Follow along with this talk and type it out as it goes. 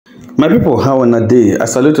My people, how on a day? I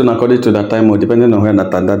salute you according to that time or depending on where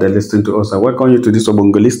Natanda they listen to us. I welcome you to this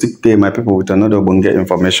Obongolistic day, my people, with another Obonge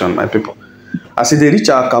information, my people. As they reach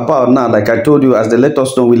our cabal now, like I told you, as they let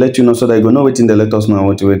us know, we let you know so that you go know waiting they let us know and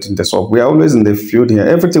what to wait in the shop. We are always in the field here.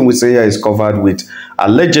 Everything we say here is covered with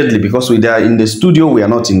allegedly because we are in the studio, we are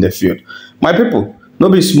not in the field. My people, no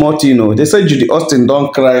be smart, you know. They said Judy Austin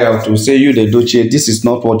don't cry out to say you the Doche. This is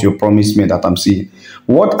not what you promised me that I'm seeing.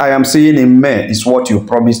 What I am seeing in May is what you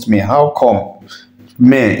promised me. How come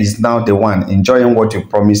May is now the one enjoying what you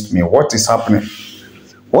promised me? What is happening?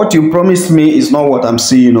 What you promised me is not what I'm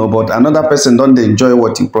seeing, but another person don't enjoy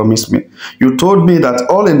what you promised me. You told me that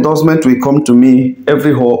all endorsement will come to me,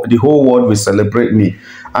 the whole world will celebrate me.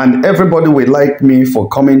 And everybody will like me for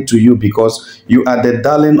coming to you because you are the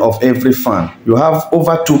darling of every fan. You have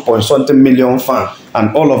over 2.something million fans,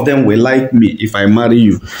 and all of them will like me if I marry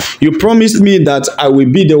you. You promised me that I will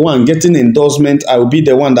be the one getting endorsement. I will be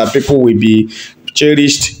the one that people will be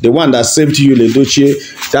cherished, the one that saved you, Ledoche,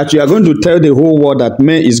 that you are going to tell the whole world that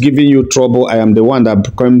May is giving you trouble. I am the one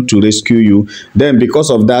that came to rescue you. Then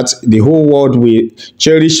because of that, the whole world will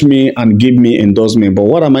cherish me and give me endorsement. But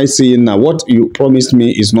what am I seeing now? What you promised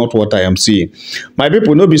me is not what I am seeing. My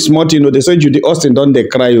people, no be smart, you know. They say Judy Austin don't they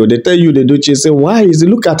cry. They tell you, Ledoche, say, why is it?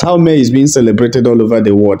 Look at how May is being celebrated all over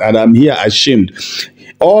the world. And I'm here ashamed.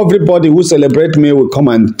 Everybody who celebrate me will come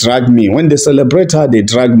and drag me. When they celebrate her, they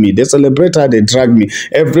drag me. They celebrate her, they drag me.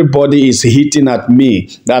 Everybody is hitting at me.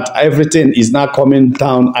 That everything is now coming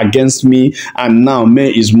down against me, and now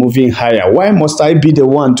May is moving higher. Why must I be the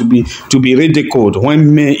one to be ridiculed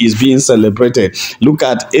when May is being celebrated? Look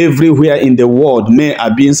at everywhere in the world, May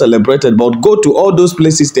are being celebrated. But go to all those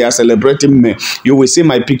places they are celebrating May. You will see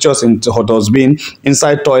my pictures in hot husband,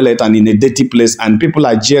 inside toilet, and in a dirty place, and people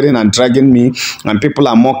are jeering and dragging me, and people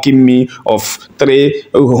are mocking me of three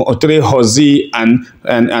Hosi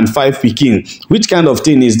and 5 Peking. Which kind of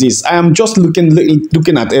thing is this? I am just looking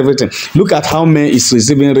at everything. Look at how May is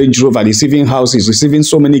receiving Range Rover, receiving houses, receiving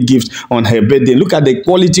so many gifts on her birthday. Look at the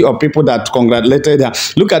quality of people that congratulated her.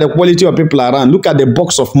 Look at the quality of people around. Look at the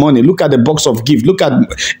box of money. Look at the box of gift. Look at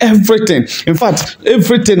everything. In fact,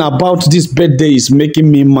 everything about this birthday is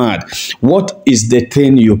making me mad. What is the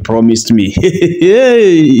thing you promised me?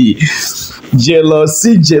 Hey,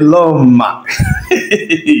 jealousy, jeloma.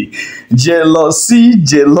 Jealousy,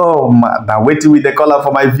 jeloma. Now wait till we the color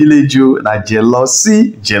for my village, you. Now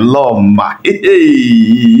jealousy, jeloma.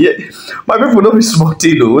 My people don't be smart,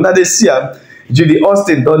 you know. Now they see Judy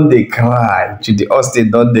Austin don't they cry. Judy Austin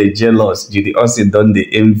don't they jealous. Judy Austin don't they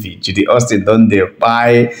envy. Judy Austin don't they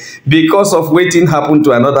buy because of waiting happen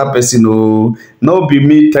to another person. Oh, no be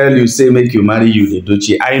me tell you say make you marry you,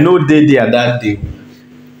 Ledoche. I know they there that day.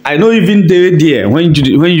 I know even they there when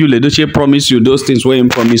you Ledoche promise you those things when he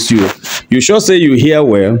promise you. You sure say you hear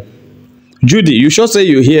well. Judy, you sure say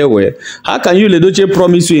you hear well. How can you Ledoche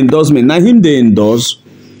promise you endorsement? Now him they endorse.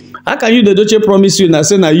 How can you Ledoche promise you now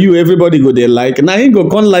say now you everybody go they like? Now he go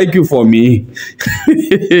can't like you for me.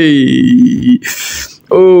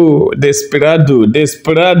 Oh, desperado.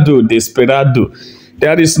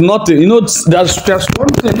 There is nothing, you know, there's one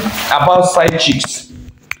thing about side chicks.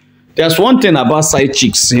 There's one thing about side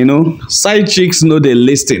chicks, you know. Side chicks know they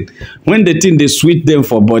listen. When they think they sweet them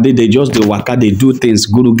for body, they just the waka, they do things.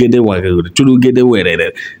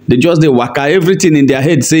 They just the waka, everything in their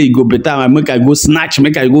head say go better. Make I go snatch,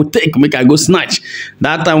 make I go take, make I go snatch.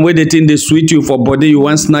 That time when they think they sweet you for body, you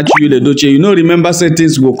want snatch you the doche. You know, remember say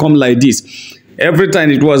things go come like this. Every time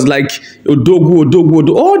it was like Odogu.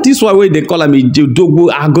 Oh, this way they call me Odogu.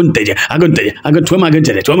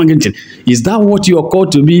 Is that what you are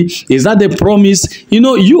called to be? Is that the promise? You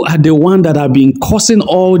know, you are the one that have been causing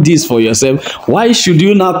all this for yourself. Why should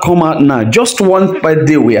you not come out now? Just one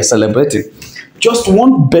birthday we are celebrating. Just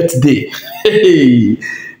one birthday. Hey.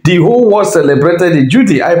 The whole world celebrated it.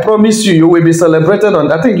 Judy, I promise you, you will be celebrated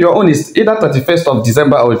on, I think your own is either 31st of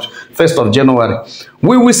December or 1st of January.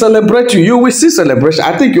 We will celebrate you. You will see celebration.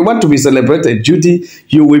 I think you want to be celebrated, Judy.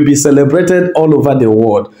 You will be celebrated all over the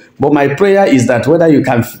world. But my prayer is that whether you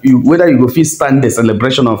go feel stand the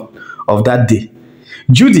celebration of that day.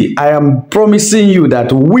 Judy, I am promising you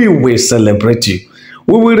that we will celebrate you.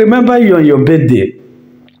 We will remember you on your birthday.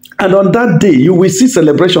 And on that day, you will see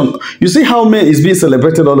celebration. You see how May is being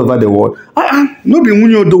celebrated all over the world. No be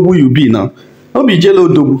Munyo Dogu you be now. No be Jello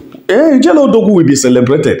Dogu. Jello Dogu will be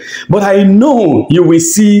celebrated. But I know you will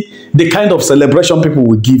see the kind of celebration people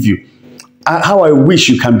will give you. How I wish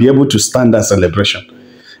you can be able to stand that celebration.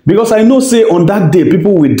 Because I know, say, on that day,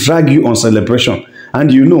 people will drag you on celebration. And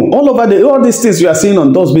you know, all over all these things you are seeing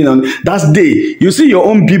on dustbin, and that day, you see your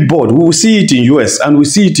own billboard. We will see it in US and we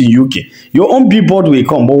see it in UK. Your own billboard will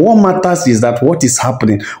come. But what matters is that what is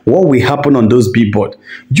happening, what will happen on those billboards.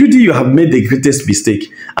 Judy, you have made the greatest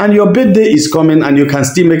mistake. And your birthday is coming and you can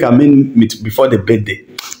still make amendment before the birthday.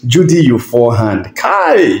 Judy, you forehand.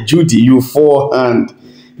 Kai, Judy, you forehand.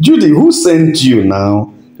 Judy, who sent you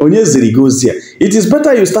now? Onyeziri goes here. It is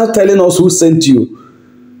better you start telling us who sent you.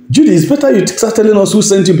 Judy, it's better you start telling us who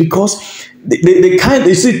sent you, because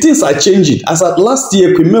you see, things are changing. As at last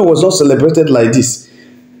year, Queen May was not celebrated like this.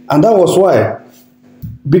 And that was why.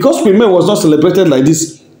 Because Queen May was not celebrated like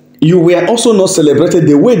this, you were also not celebrated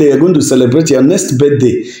the way they are going to celebrate your next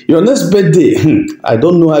birthday. Your next birthday, I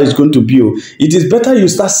don't know how it's going to be. It is better you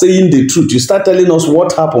start saying the truth. You start telling us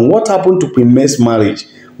what happened. What happened to Queen May's marriage?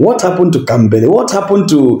 What happened to Campbell? What happened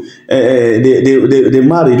to the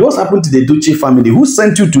marriage? What happened to the Duchy family? Who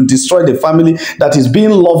sent you to destroy the family that is being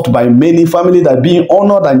loved by many, family that is being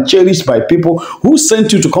honored and cherished by people? Who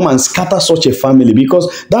sent you to come and scatter such a family?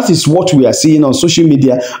 Because that is what we are seeing on social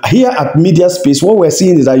media. Here at Media Space, what we're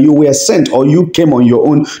seeing is that you were sent, or you came on your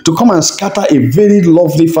own to come and scatter a very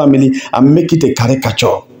lovely family and make it a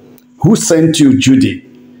caricature. Who sent you, Judy?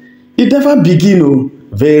 It never begin.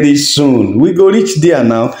 Very soon we go reach there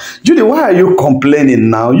now. Judy, why are you complaining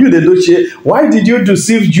now? You the Doche, why did you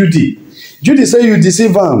deceive Judy? Judy say you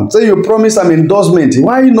deceive am, say you promise am endorsement.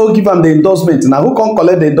 Why you no give am the endorsement? Now who can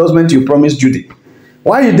collect the endorsement you promised Judy?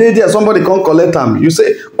 Why you dey there, somebody can't collect am? You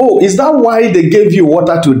say, oh, is that why they gave you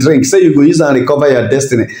water to drink? Say you go use and recover your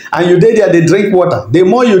destiny. And you dey there, they drink water. The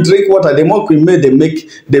more you drink water, the more Queen May they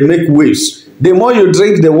make waves. The more you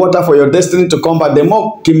drink the water for your destiny to come back, the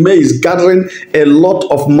more Queen May is gathering a lot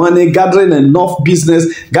of money, gathering enough business,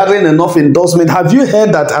 gathering enough endorsement. Have you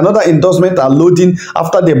heard that another endorsement are loading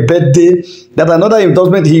after the birthday? That another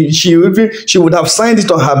endorsement, she would have signed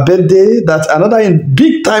it on her birthday. That another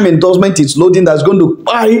big time endorsement is loading that's going to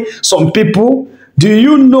buy some people. Do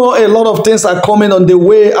you know a lot of things are coming on the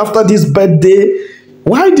way after this birthday?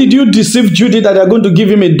 Why did you deceive Judy that you're going to give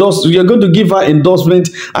him you're going to give her endorsement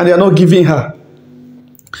and you're not giving her?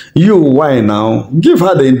 You, why now? Give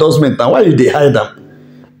her the endorsement now. Why did they hide them?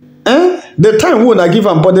 The time when I give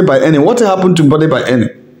her body by any, what happened to body by any?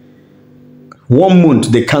 1 month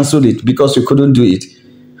they cancelled it because you couldn't do it.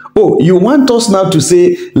 Oh, you want us now to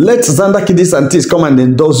say, let Xander Kiddies and Tees come and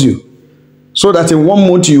endorse you, so that in 1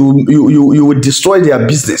 month you will destroy their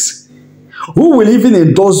business? Who will even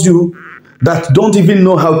endorse you that don't even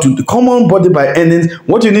know how to come on body by earnings?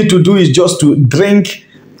 What you need to do is just to drink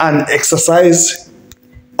and exercise.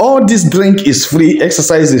 All this drink is free,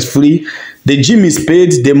 exercise is free, the gym is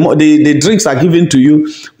paid, the drinks are given to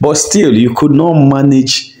you, but still you could not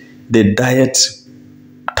manage the diet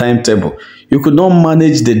timetable. You could not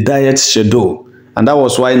manage the diet schedule, and that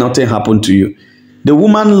was why nothing happened to you. The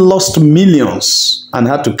woman lost millions and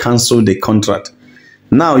had to cancel the contract.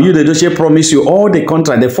 Now, you, the Doche, promise you all the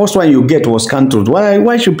contract. The first one you get was cancelled.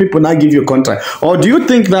 Why should people not give you a contract? Or do you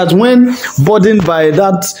think that when burdened by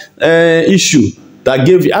that issue that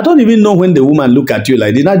gave you, I don't even know when the woman look at you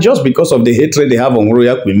like this, not just because of the hatred they have on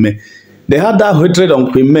Royal Queen May. They had that hatred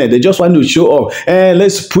on Queen May. They just want to show off.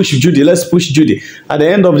 Let's push Judy. Let's push Judy. At the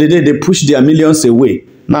end of the day, they push their millions away.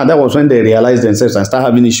 Now, that was when they realized themselves and start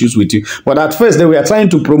having issues with you. But at first, they were trying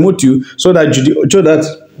to promote you so that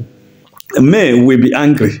May will be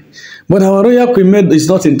angry. But our Royal Queen May is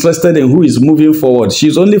not interested in who is moving forward.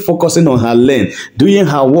 She's only focusing on her lane, doing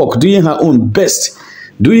her work, doing her own best,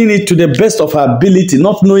 doing it to the best of her ability,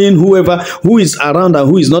 not knowing who is around and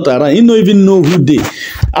who is not around. You don't even know who they.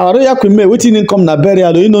 Our Royal Queen May, waiting in come na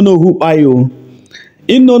burial, you don't know who are you.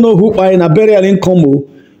 You don't know who are in a burial in combo.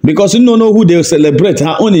 Because you don't know who they celebrate.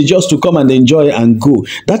 Her own is just to come and enjoy and go.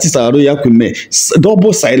 That is our Royal Queen May.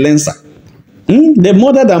 Double silencer. The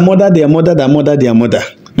mother, their mother, their mother, their mother, their mother.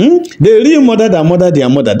 The real mother, their mother, their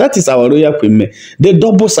mother. That is our Royal Queen May. The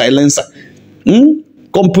double silencer.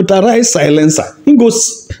 Computerized silencer. He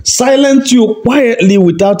goes silent you quietly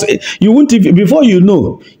without you won't even before you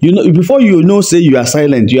know, say you are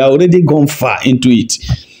silent. You are already gone far into it.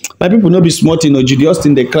 My people no be smart, Judy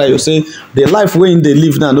Austin they cry. You say the life when they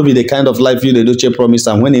live now no be the kind of life you the Doche promise,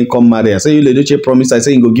 and when they come marry, I say you the Doche promise, I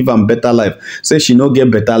say you go give them better life. Say she no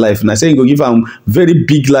get better life. And I say you go give them very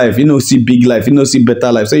big life. You know see big life, you know see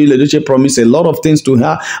better life. Say you the Doche promise a lot of things to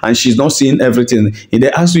her and she's not seeing everything. If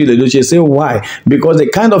they ask you the Doche, say why? Because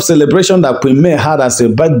the kind of celebration that Queen May had as a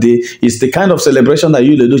birthday is the kind of celebration that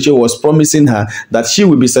you the Doche was promising her, that she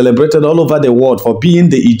will be celebrated all over the world for being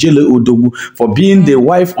the Ijele Odogu, for being the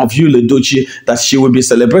wife of of Yul Edochie that she will be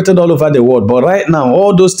celebrated all over the world. But right now,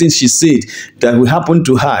 all those things she said that will happen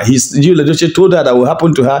to her, Yul Edochie told her that will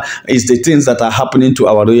happen to her is the things that are happening to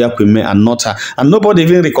our royal queen and not her. And nobody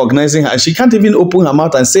even recognizing her. She can't even open her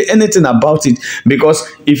mouth and say anything about it, because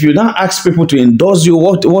if you now ask people to endorse you,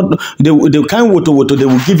 what the kind woto they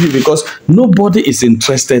will give you, because nobody is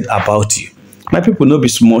interested about you. My people no be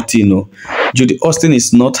smart, you know. Judy Austin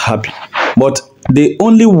is not happy. But the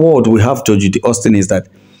only word we have to Judy Austin is that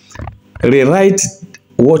rewrite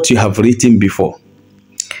what you have written before.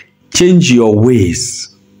 Change your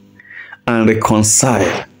ways and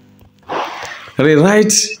reconcile.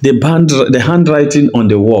 Rewrite the handwriting on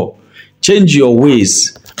the wall. Change your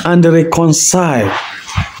ways and reconcile.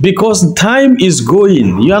 Because time is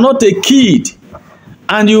going. You are not a kid.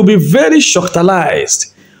 And you'll be very shocked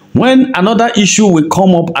when another issue will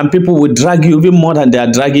come up and people will drag you even more than they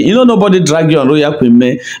are dragging. You know, nobody drag you on Royal Queen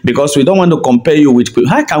May because we don't want to compare you with Queen.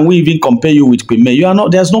 How can we even compare you with Queen May? You are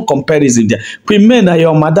not, there's no comparison there. Queen May na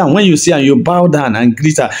your madam. When you see her, you bow down and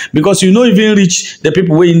greet her because you know even reach the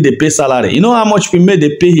people where in they pay salary. You know how much Queen May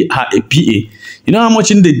they pay her a PA. You know how much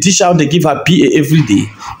in the dish out they give her PA every day.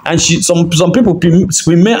 And some people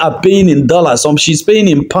Queen May are paying in dollars. Some she's paying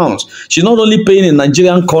in pounds. She's not only paying in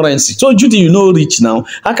Nigerian currency. So Judy, you know rich now.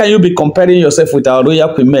 How can you be comparing yourself with our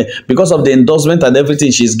royal Queen May because of the endorsement and everything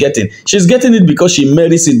she's getting? She's getting it because she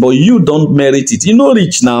merits it, but you don't merit it. You know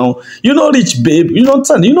rich now. You know rich, babe. You know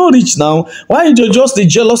understand. You know rich now. Why you just the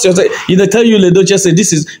jealous yourself? You they tell you Edochie say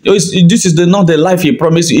this is not the life he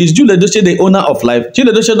promised you. Is Judy Edochie the owner of life?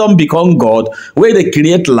 Judy Edochie don't become God where they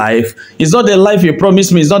create life. It's not the life you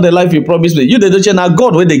promised me. It's not the life you promised me. You the Edochie now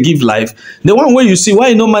God where they give life. The one where you see why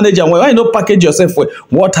you no manage and why you no package yourself for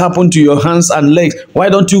what happened to your hands and legs? Why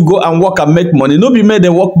don't you go and work and make money? No be made they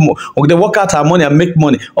work more, or they work out her money and make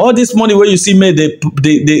money. All this money where you see made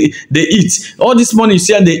they eat. All this money you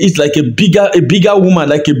see and they eat like a bigger woman,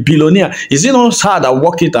 like a billionaire. Is it not hard to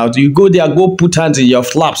work it out? You go there, go put hands in your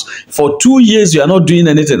flaps. For 2 years you are not doing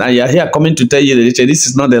anything, and you are here coming to tell you that this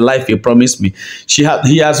is not the life you promised me. He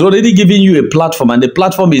has already given you a platform, and the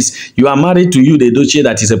platform is you are married to Yul Edochie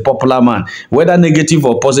that is a popular man. Whether negative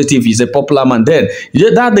or positive, is a popular man. Then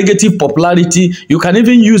that negative popularity, you can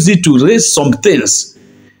even use it to raise some things.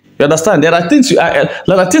 You understand? There are things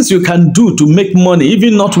you can do to make money,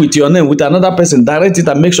 even not with your name, with another person. Direct it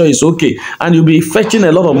and make sure it's okay. And you'll be fetching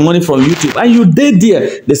a lot of money from YouTube. And you did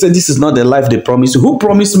there. They said this is not the life they promised you. Who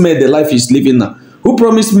promised me the life he's living now? Who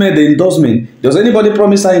promised me the endorsement? Does anybody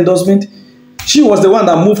promise her endorsement? She was the one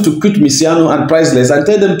that moved to quit Misiano and Priceless and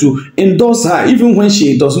tell them to endorse her even when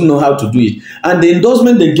she doesn't know how to do it. And the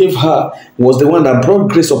endorsement they gave her was the one that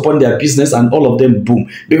brought grace upon their business, and all of them boom.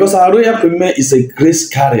 Because our royal Queen May is a grace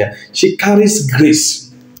carrier. She carries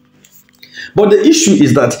grace. But the issue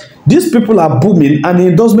is that these people are booming and the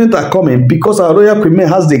endorsements are coming because our royal Queen May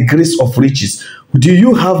has the grace of riches. Do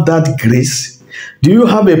you have that grace? Do you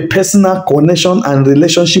have a personal connection and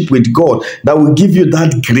relationship with God that will give you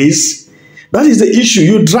that grace? That is the issue.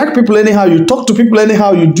 You drag people anyhow. You talk to people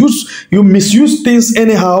anyhow. You misuse things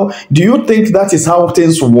anyhow. Do you think that is how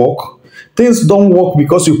things work? Things don't work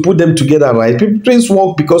because you put them together right. Things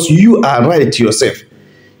work because you are right yourself.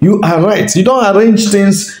 You are right. You don't arrange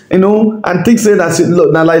things, you know, and things say that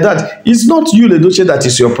now like that. It's not Yul Edochie that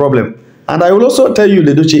is your problem. And I will also tell you,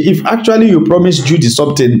 Edochie, if actually you promise Judy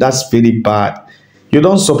something, that's very bad. You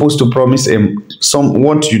don't supposed to promise him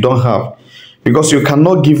what you don't have. Because you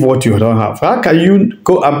cannot give what you don't have. How can you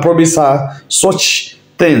go and promise her such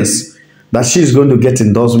things that she is going to get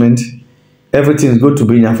endorsement? Everything is going to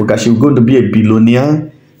be in Africa. She's going to be a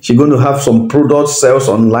billionaire. She's going to have some product sales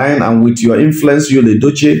online, and with your influence, Yul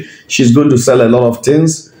Edochie, she's going to sell a lot of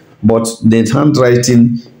things. But the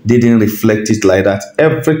handwriting didn't reflect it like that.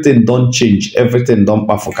 Everything don't change. Everything don't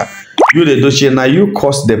Africa. Yul Edochie, now you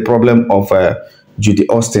caused the problem of Judy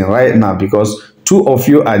Austin right now because two of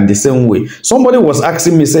you are in the same way. Somebody was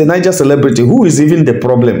asking me, say, Niger celebrity, who is even the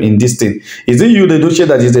problem in this thing? Is it Yul Edochie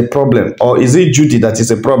that is a problem, or is it Judy that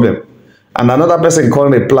is a problem? And another person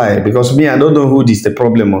can't reply because me, I don't know who is the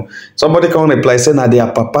problem. Somebody can't reply, say, nah,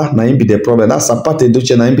 their papa, nah, him be the problem. That's Sapata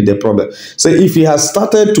Edochie, nah, him be the problem. So if he has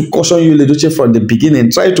started to caution Yul Edochie from the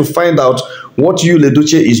beginning, try to find out what Yul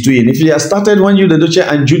Edochie is doing. If he has started when Yul Edochie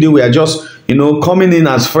and Judy were just, you know, coming in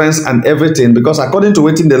as friends and everything, because according to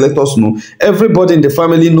what they let us know, everybody in the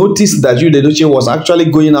family noticed that Yul Edochie was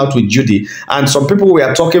actually going out with Judy, and some people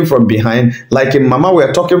were talking from behind, like in Mama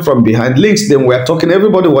were talking from behind, Links them were talking,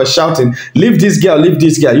 everybody was shouting, leave this girl, leave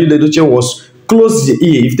this girl. Yul Edochie was close the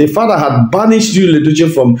ear. If the father had banished Yul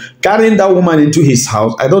Edochie from carrying that woman into his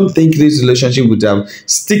house, I don't think this relationship would have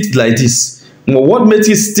sticked like this. But what made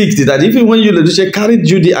it stick is that even when Yul Edochie carried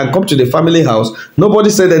Judy and come to the family house, nobody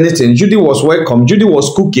said anything. Judy was welcome, Judy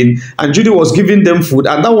was cooking, and Judy was giving them food.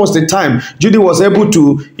 And that was the time Judy was able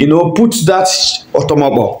to, put that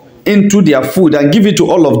automobile into their food and give it to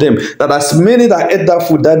all of them. That as many that ate that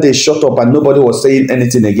food that day shut up and nobody was saying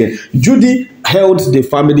anything again. Judy held the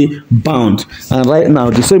family bound, and right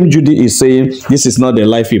now the same Judy is saying this is not the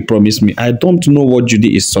life he promised me. I don't know what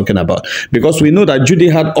Judy is talking about, because we know that Judy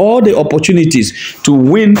had all the opportunities to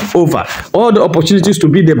win over, all the opportunities to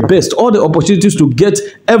be the best, all the opportunities to get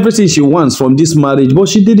everything she wants from this marriage, but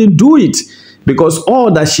she didn't do it. Because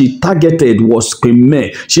all that she targeted was Queen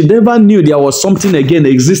May. She never knew there was something again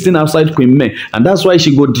existing outside Queen May. And that's why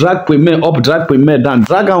she go drag Queen May up, drag Queen May down,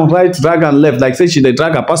 drag on right, drag on left. Like say she dey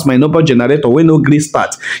drag her past my number generator when no green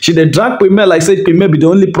start. She dey drag Queen May like say Queen May be the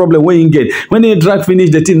only problem when you get. When he drag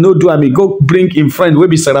finish the thing, no do am, he go bring him friend wey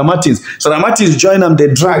be Sarah Martins. Sarah Martins join am,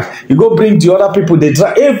 they drag. He go bring the other people, they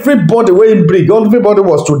drag. Everybody wey he bring, everybody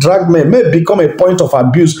was to drag May. May become a point of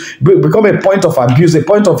abuse, become a point of abuse, a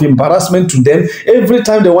point of embarrassment to them. Every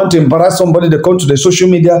time they want to embarrass somebody, they come to the social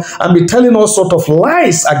media and be telling all sort of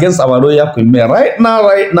lies against our royal Queen May. Right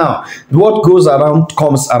now, what goes around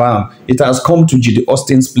comes around. It has come to Judy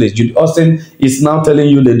Austin's place. Judy Austin is now telling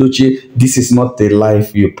you, Yul Edochie, this is not the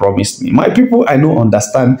life you promised me. My people, I don't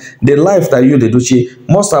understand the life that Yul Edochie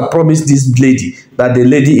must have promised this lady, that the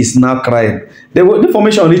lady is now crying. The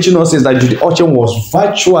information reaching us is that Judy Austin was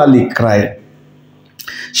virtually crying.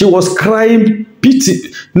 She was crying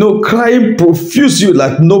pity, crying profusely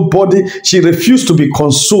like nobody. She refused to be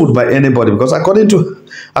consoled by anybody, because according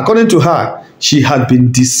to her, she had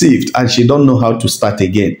been deceived and she don't know how to start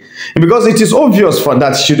again. Because it is obvious for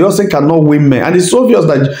that she also cannot win May. And it's obvious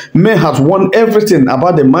that May has won everything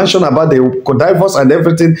about the mansion, about the divorce and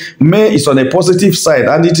everything. May is on a positive side.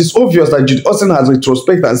 And it is obvious that Judy Austin has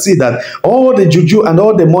retrospect and see that all the juju and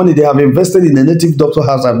all the money they have invested in the native doctor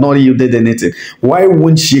house have not yielded anything. Why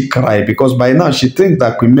won't she cry? Because by now she thinks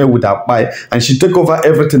that Queen May would have buy and she take over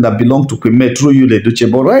everything that belonged to Queen May through Yul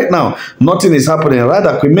Edochie. But right now, nothing is happening.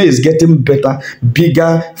 Rather, Queen May is getting better,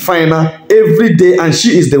 bigger, finer every day, and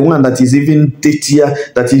she is the one that is even dirtier,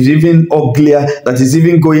 that is even uglier, that is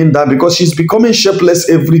even going down, because she's becoming shapeless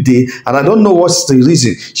every day. And I don't know what's the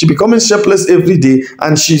reason. She's becoming shapeless every day,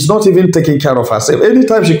 and she's not even taking care of herself.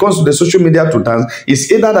 Anytime she comes to the social media to dance,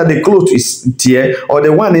 it's either that the clothes is tear or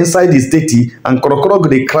the one inside is dirty and krokro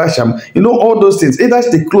they crash them. All those things. Either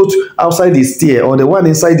the clothes outside is tear or the one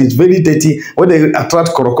inside is very dirty, or they attract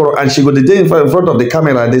krokro, and she go the day in front of the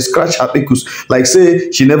camera and they scratch her pickles. Like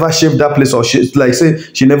say she never shaved that place, or she like say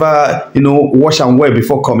she never wash and wear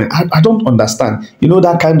before coming. I don't understand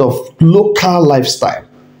that kind of local lifestyle.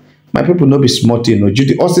 My people no be smart.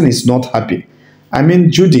 Judy Austin is not happy. I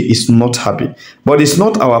mean, Judy is not happy, but it's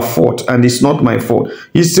not our fault and it's not my fault.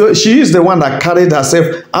 She is the one that carried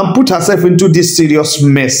herself and put herself into this serious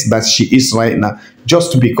mess that she is right now,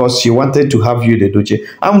 just because she wanted to have Yul Edochie.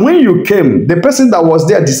 And when you came, the person that was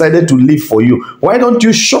there decided to leave for you. Why don't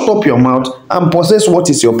you shut up your mouth and possess what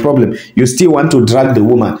is your problem? You still want to drag the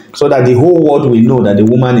woman so that the whole world will know that the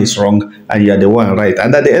woman is wrong and you are the one right.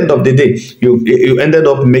 And at the end of the day, you ended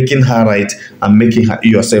up making her right and making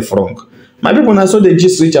yourself wrong. My people, now so they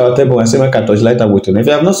just reach our table and say, "I can touch lighter button." If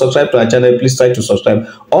you have not subscribed to our channel, please try to subscribe.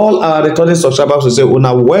 All our returning subscribers will say,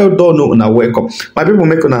 "Una well done, una welcome." My people,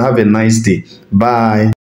 make una have a nice day.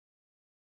 Bye.